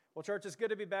Well, church, it's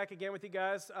good to be back again with you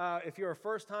guys. If you're a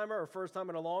first-timer or first time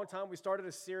in a long time, we started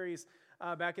a series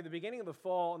back at the beginning of the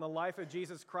fall on the life of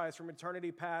Jesus Christ from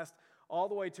eternity past all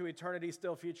the way to eternity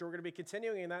still future. We're going to be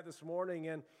continuing in that this morning,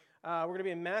 and we're going to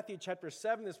be in Matthew chapter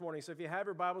 7 this morning. So if you have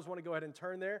your Bibles, want to go ahead and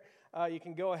turn there, you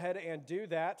can go ahead and do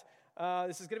that.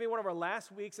 This is going to be one of our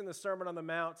last weeks in the Sermon on the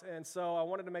Mount, and so I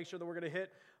wanted to make sure that we're going to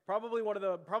hit probably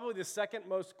the second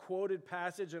most quoted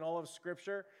passage in all of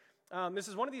Scripture. This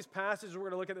is one of these passages we're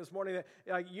going to look at this morning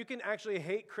that you can actually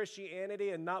hate Christianity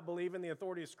and not believe in the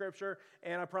authority of Scripture,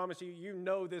 and I promise you, you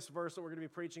know this verse that we're going to be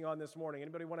preaching on this morning.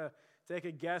 Anybody want to take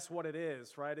a guess what it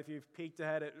is, right? If you've peeked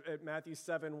ahead at Matthew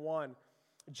 7:1.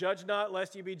 Judge not,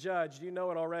 lest you be judged. You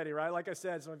know it already, right? Like I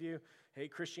said, some of you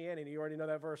hate Christianity. You already know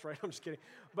that verse, right? I'm just kidding.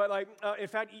 But in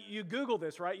fact, you Google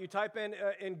this, right? You type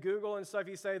in Google and stuff,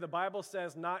 you say, the Bible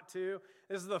says not to.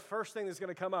 This is the first thing that's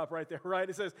going to come up right there, right?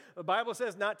 It says, the Bible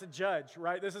says not to judge,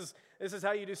 right? This is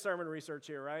how you do sermon research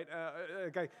here, right?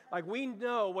 Okay. Like we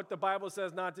know what the Bible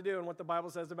says not to do and what the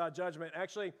Bible says about judgment.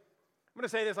 Actually, I'm going to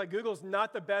say this, like Google's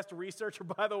not the best researcher,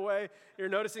 by the way. You're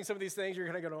noticing some of these things, you're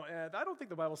going to go, I don't think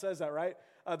the Bible says that, right?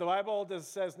 The Bible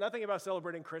says nothing about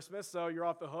celebrating Christmas, so you're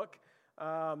off the hook.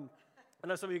 I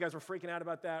know some of you guys were freaking out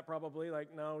about that probably,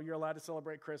 like, no, you're allowed to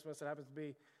celebrate Christmas. It happens to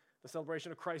be the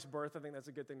celebration of Christ's birth. I think that's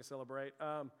a good thing to celebrate.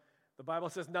 The Bible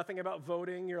says nothing about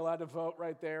voting. You're allowed to vote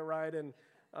right there, right? And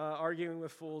arguing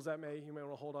with fools, you may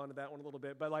want to hold on to that one a little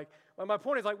bit. But my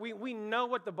point is, we know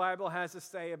what the Bible has to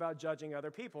say about judging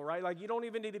other people, right? Like, you don't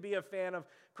even need to be a fan of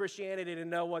Christianity to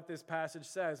know what this passage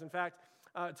says. In fact,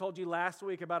 I told you last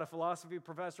week about a philosophy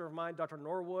professor of mine, Dr.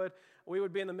 Norwood. We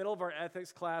would be in the middle of our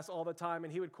ethics class all the time,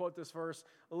 and he would quote this verse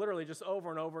literally just over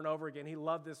and over and over again. He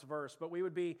loved this verse. But we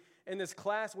would be in this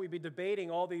class, we'd be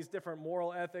debating all these different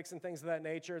moral ethics and things of that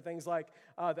nature, things like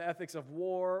the ethics of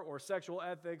war or sexual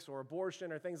ethics or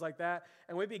abortion or things like that.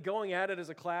 And we'd be going at it as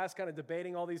a class, kind of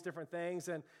debating all these different things.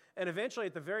 And eventually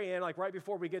at the very end, like right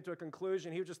before we get to a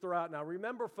conclusion, he would just throw out, now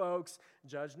remember, folks,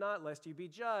 judge not lest you be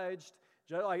judged.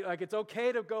 Like it's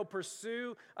okay to go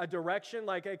pursue a direction,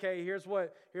 like, okay, here's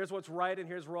what's right and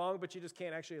here's wrong, but you just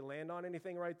can't actually land on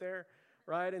anything right there,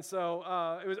 right? And so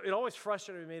it always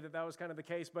frustrated me that was kind of the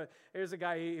case, but here's a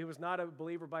guy, he was not a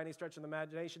believer by any stretch of the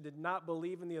imagination, did not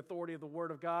believe in the authority of the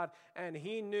Word of God, and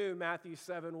he knew Matthew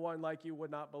 7:1 like you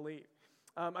would not believe.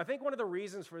 I think one of the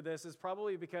reasons for this is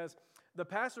probably because the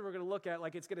passage we're going to look at,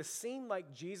 like it's going to seem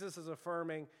like Jesus is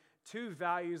affirming two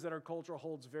values that our culture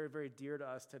holds very, very dear to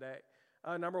us today.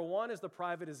 Number one is the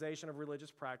privatization of religious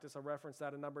practice. I referenced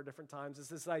that a number of different times. It's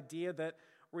this idea that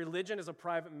religion is a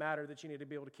private matter that you need to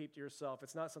be able to keep to yourself.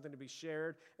 It's not something to be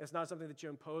shared. It's not something that you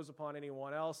impose upon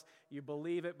anyone else. You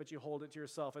believe it, but you hold it to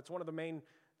yourself. It's one of the main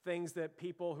things that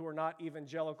people who are not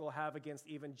evangelical have against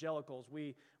evangelicals.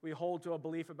 We hold to a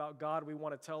belief about God. We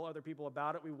want to tell other people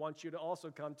about it. We want you to also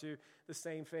come to the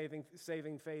same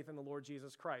saving faith in the Lord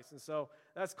Jesus Christ. And so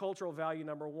that's cultural value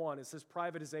number one. It's this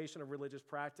privatization of religious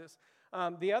practice.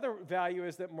 The other value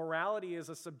is that morality is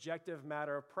a subjective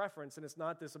matter of preference, and it's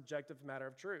not this objective matter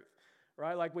of truth.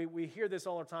 Right? Like we hear this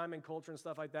all the time in culture and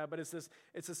stuff like that, but it's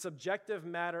a subjective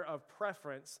matter of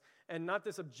preference and not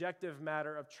this objective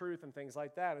matter of truth and things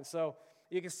like that. And so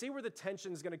you can see where the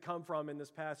tension is going to come from in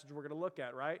this passage we're going to look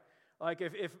at, right? Like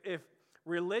if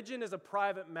religion is a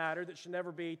private matter that should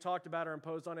never be talked about or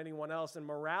imposed on anyone else, and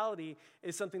morality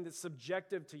is something that's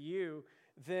subjective to you,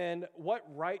 then what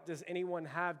right does anyone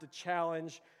have to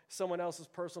challenge someone else's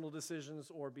personal decisions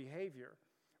or behavior?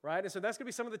 Right? And so that's going to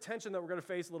be some of the tension that we're going to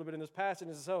face a little bit in this passage.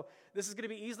 And so this is going to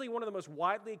be easily one of the most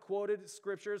widely quoted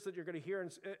scriptures that you're going to hear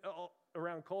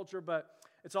around culture, but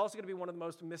it's also going to be one of the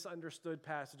most misunderstood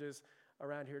passages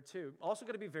around here too. Also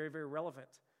going to be very, very relevant,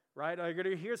 right? You're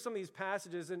going to hear some of these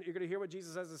passages and you're going to hear what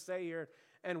Jesus has to say here.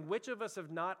 And which of us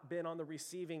have not been on the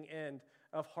receiving end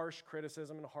of harsh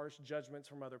criticism and harsh judgments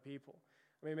from other people?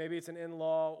 I mean, maybe it's an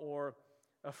in-law or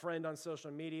a friend on social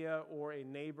media or a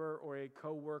neighbor or a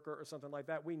coworker or something like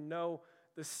that. We know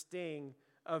the sting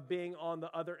of being on the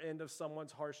other end of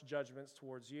someone's harsh judgments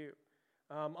towards you.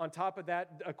 On top of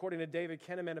that, according to David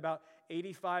Kinnaman, about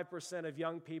 85% of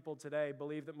young people today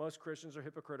believe that most Christians are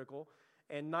hypocritical,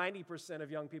 and 90%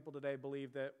 of young people today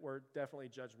believe that we're definitely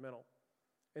judgmental.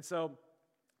 And so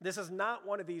this is not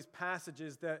one of these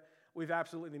passages that we've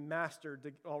absolutely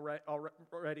mastered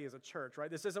already as a church, right?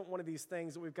 This isn't one of these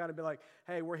things that we've got to be like,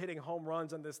 hey, we're hitting home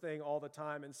runs on this thing all the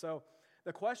time. And so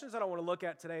the questions that I want to look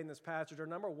at today in this passage are,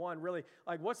 number one, really,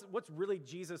 like what's really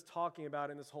Jesus talking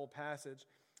about in this whole passage?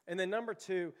 And then number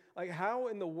two, like how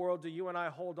in the world do you and I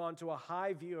hold on to a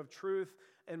high view of truth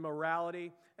and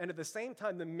morality, and at the same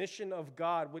time the mission of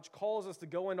God, which calls us to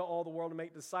go into all the world and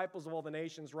make disciples of all the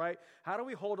nations, right? How do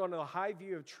we hold on to a high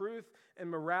view of truth and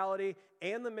morality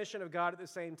and the mission of God at the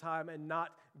same time and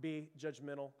not be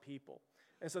judgmental people?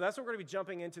 And so that's what we're going to be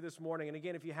jumping into this morning. And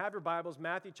again, if you have your Bibles,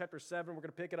 Matthew chapter 7, we're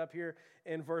going to pick it up here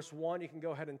in verse 1. You can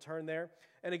go ahead and turn there.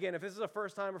 And again, if this is a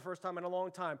first time in a long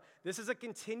time, this is a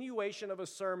continuation of a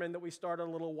sermon that we started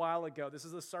a little while ago. This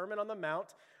is the Sermon on the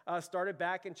Mount, started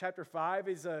back in chapter 5.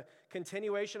 It's a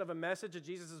continuation of a message that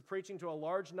Jesus is preaching to a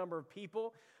large number of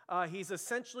people. He's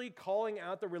essentially calling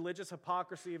out the religious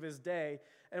hypocrisy of his day.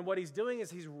 And what he's doing is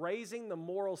he's raising the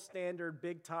moral standard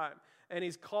big time. And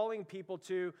he's calling people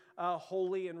to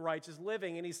holy and righteous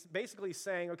living. And he's basically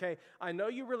saying, okay, I know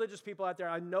you religious people out there,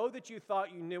 I know that you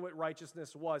thought you knew what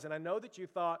righteousness was. And I know that you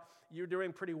thought you were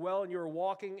doing pretty well and you were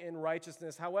walking in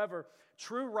righteousness. However,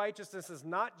 true righteousness is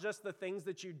not just the things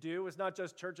that you do. It's not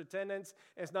just church attendance.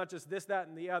 It's not just this, that,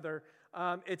 and the other.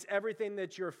 It's everything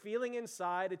that you're feeling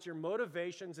inside. It's your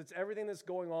motivations. It's everything that's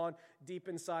going on deep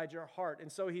inside your heart. And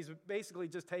so he's basically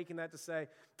just taking that to say,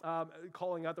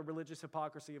 calling out the religious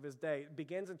hypocrisy of his day. It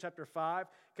begins in chapter 5,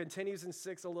 continues in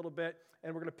 6 a little bit,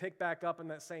 and we're going to pick back up in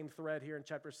that same thread here in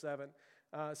chapter 7.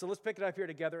 So let's pick it up here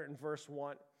together in verse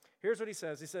 1. Here's what he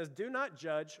says. He says, "Do not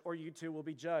judge, or you too will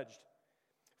be judged.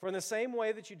 For in the same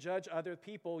way that you judge other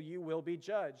people, you will be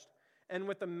judged. And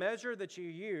with the measure that you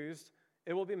used,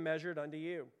 it will be measured unto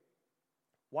you.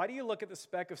 Why do you look at the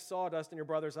speck of sawdust in your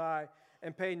brother's eye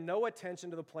and pay no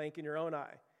attention to the plank in your own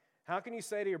eye? How can you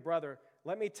say to your brother,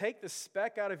 'Let me take the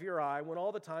speck out of your eye,' when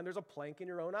all the time there's a plank in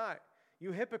your own eye?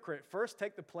 You hypocrite, first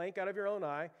take the plank out of your own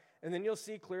eye, and then you'll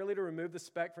see clearly to remove the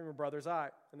speck from your brother's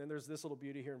eye." And then there's this little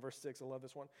beauty here in verse 6. I love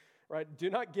this one. Right? "Do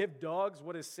not give dogs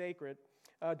what is sacred.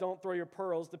 Don't throw your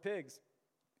pearls to pigs.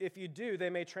 If you do, they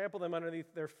may trample them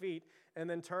underneath their feet and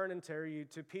then turn and tear you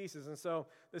to pieces." And so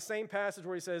the same passage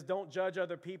where he says, don't judge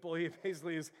other people, he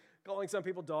basically is calling some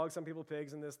people dogs, some people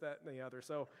pigs, and this, that, and the other.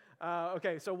 So,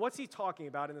 so what's he talking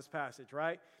about in this passage,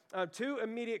 right? Two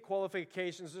immediate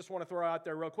qualifications I just want to throw out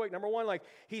there real quick. Number one,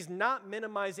 he's not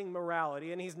minimizing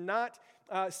morality, and he's not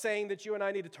saying that you and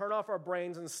I need to turn off our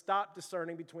brains and stop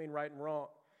discerning between right and wrong.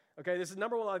 Okay, this is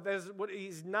number one.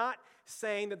 He's not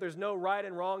saying that there's no right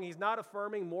and wrong. He's not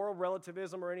affirming moral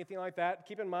relativism or anything like that.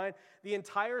 Keep in mind, the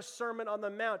entire Sermon on the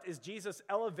Mount is Jesus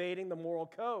elevating the moral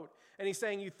code. And he's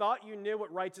saying, you thought you knew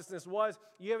what righteousness was.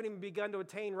 You haven't even begun to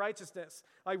attain righteousness.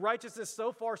 Righteousness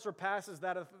so far surpasses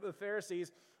that of the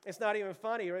Pharisees, it's not even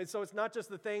funny. Right? So it's not just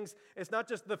the things, it's not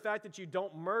just the fact that you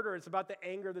don't murder. It's about the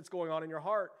anger that's going on in your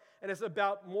heart. And it's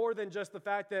about more than just the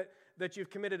fact that you've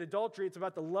committed adultery. It's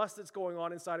about the lust that's going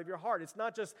on inside of your heart. It's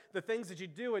not just the things that you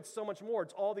do. It's so much more.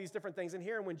 It's all these different things in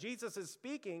here. And when Jesus is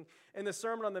speaking in the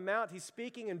Sermon on the Mount, he's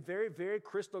speaking in very, very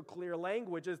crystal clear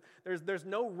language. There's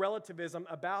no relativism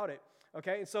about it.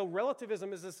 Okay, and so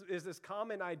relativism is this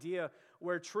common idea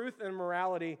where truth and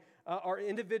morality are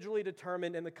individually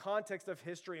determined in the context of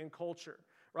history and culture.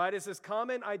 Right? It's this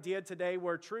common idea today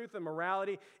where truth and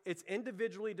morality, it's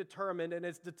individually determined and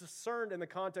it's discerned in the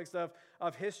context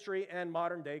of history and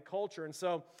modern day culture. And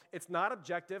so it's not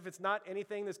objective. It's not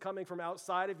anything that's coming from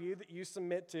outside of you that you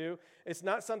submit to. It's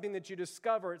not something that you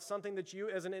discover. It's something that you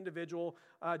as an individual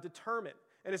determine.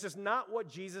 And it's just not what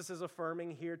Jesus is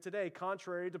affirming here today,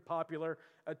 contrary to popular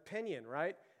opinion,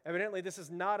 right? Evidently, this is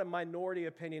not a minority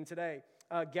opinion today.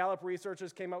 Gallup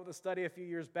researchers came out with a study a few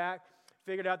years back,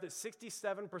 figured out that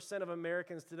 67% of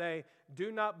Americans today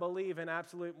do not believe in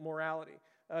absolute morality.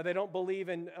 They don't believe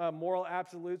in moral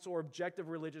absolutes or objective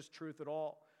religious truth at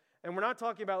all. And we're not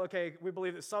talking about, okay, we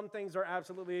believe that some things are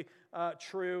absolutely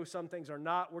true, some things are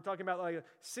not. We're talking about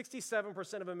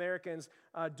 67% of Americans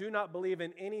do not believe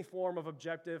in any form of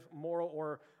objective moral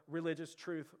or religious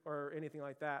truth or anything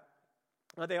like that.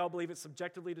 They all believe it's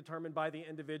subjectively determined by the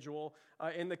individual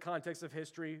in the context of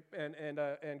history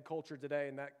and culture today,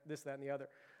 and this, that, and the other.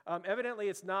 Evidently,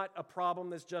 it's not a problem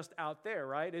that's just out there,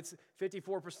 right? It's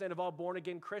 54% of all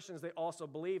born-again Christians, they also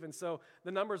believe, and so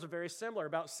the numbers are very similar.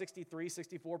 About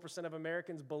 64% of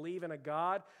Americans believe in a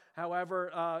God.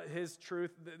 However, his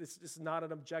truth, this is not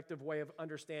an objective way of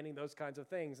understanding those kinds of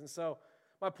things, and so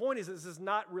my point is this is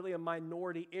not really a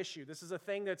minority issue. This is a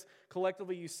thing that's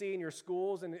collectively you see in your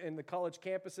schools and in the college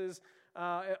campuses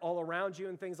all around you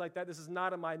and things like that. This is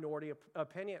not a minority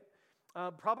opinion.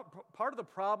 Part of the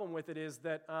problem with it is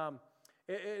that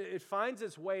it finds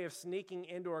its way of sneaking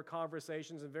into our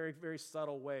conversations in very, very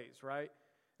subtle ways, right?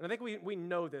 And I think we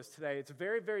know this today. It's a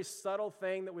very, very subtle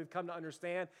thing that we've come to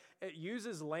understand. It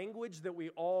uses language that we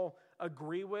all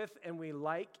agree with and we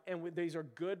like, and these are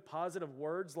good, positive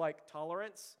words like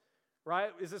tolerance, right?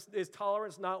 Is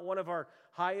tolerance not one of our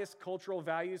highest cultural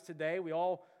values today? We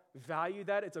all value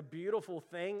that. It's a beautiful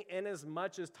thing in as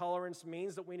much as tolerance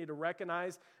means that we need to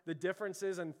recognize the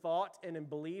differences in thought and in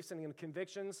beliefs and in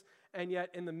convictions, and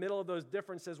yet in the middle of those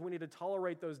differences, we need to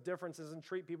tolerate those differences and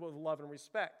treat people with love and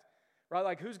respect. Right?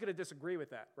 Like, who's going to disagree with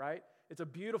that, right? It's a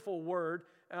beautiful word,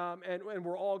 and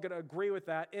we're all going to agree with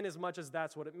that in as much as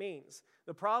that's what it means.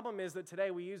 The problem is that today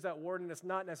we use that word, and it's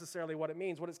not necessarily what it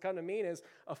means. What it's come to mean is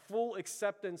a full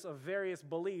acceptance of various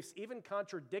beliefs, even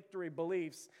contradictory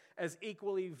beliefs, as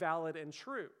equally valid and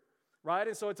true, right?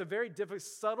 And so it's a very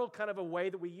subtle kind of a way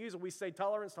that we use it. We say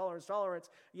tolerance, tolerance, tolerance.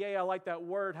 Yeah, I like that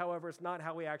word. However, it's not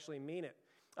how we actually mean it.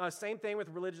 Same thing with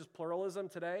religious pluralism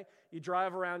today. You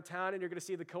drive around town and you're going to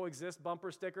see the coexist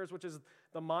bumper stickers, which is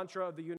the mantra of the